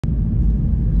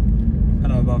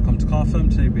welcome to Car Firm.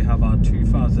 Today we have our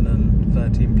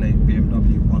 2013 plate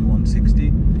BMW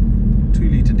 1160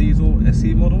 2-litre diesel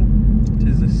SE model. It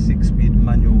is a 6-speed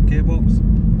manual gearbox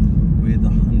with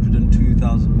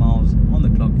 102,000 miles on the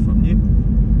clock from new.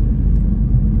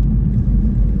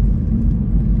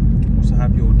 You also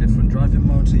have your different driving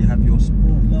modes, so you have your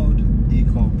sport mode,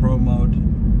 eco pro mode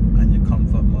and your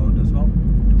comfort mode as well,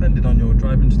 depending on your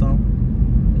driving style.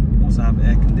 Also have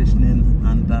air conditioning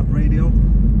and DAB radio.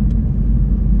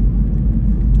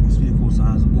 This vehicle also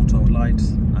has auto lights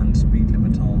and speed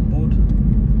limiter on board.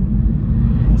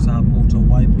 Also have auto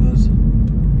wipers.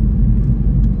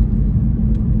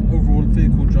 Overall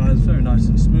vehicle drives very nice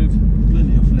and smooth,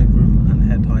 plenty of legroom and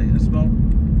head height as well.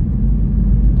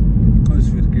 Goes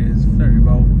through the gears very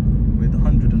well with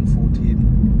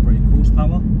 114 brake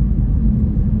horsepower.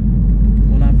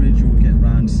 On average you'll get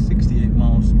around 68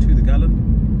 miles to the gallon.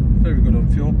 Very good on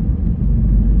fuel.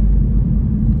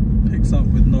 Picks up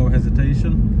with no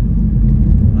hesitation,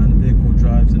 and the vehicle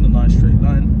drives in a nice straight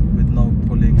line with no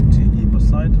pulling to either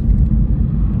side.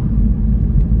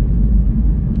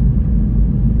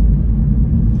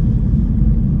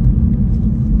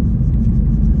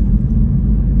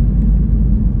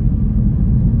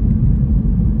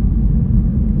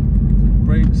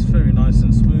 Brakes very nice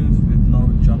and smooth with no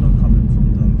judder coming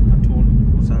from them at all.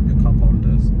 You also have your cup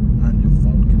holders and your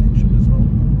phone connection as well.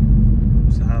 You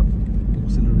also have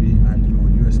auxiliary and your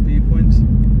USB points.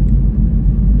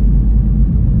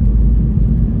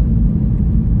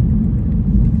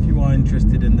 If you are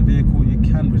interested in the vehicle, you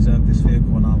can reserve this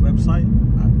vehicle on our website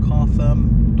at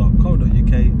carfirm.co.uk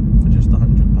for just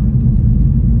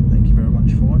 £100. Thank you very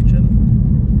much for watching.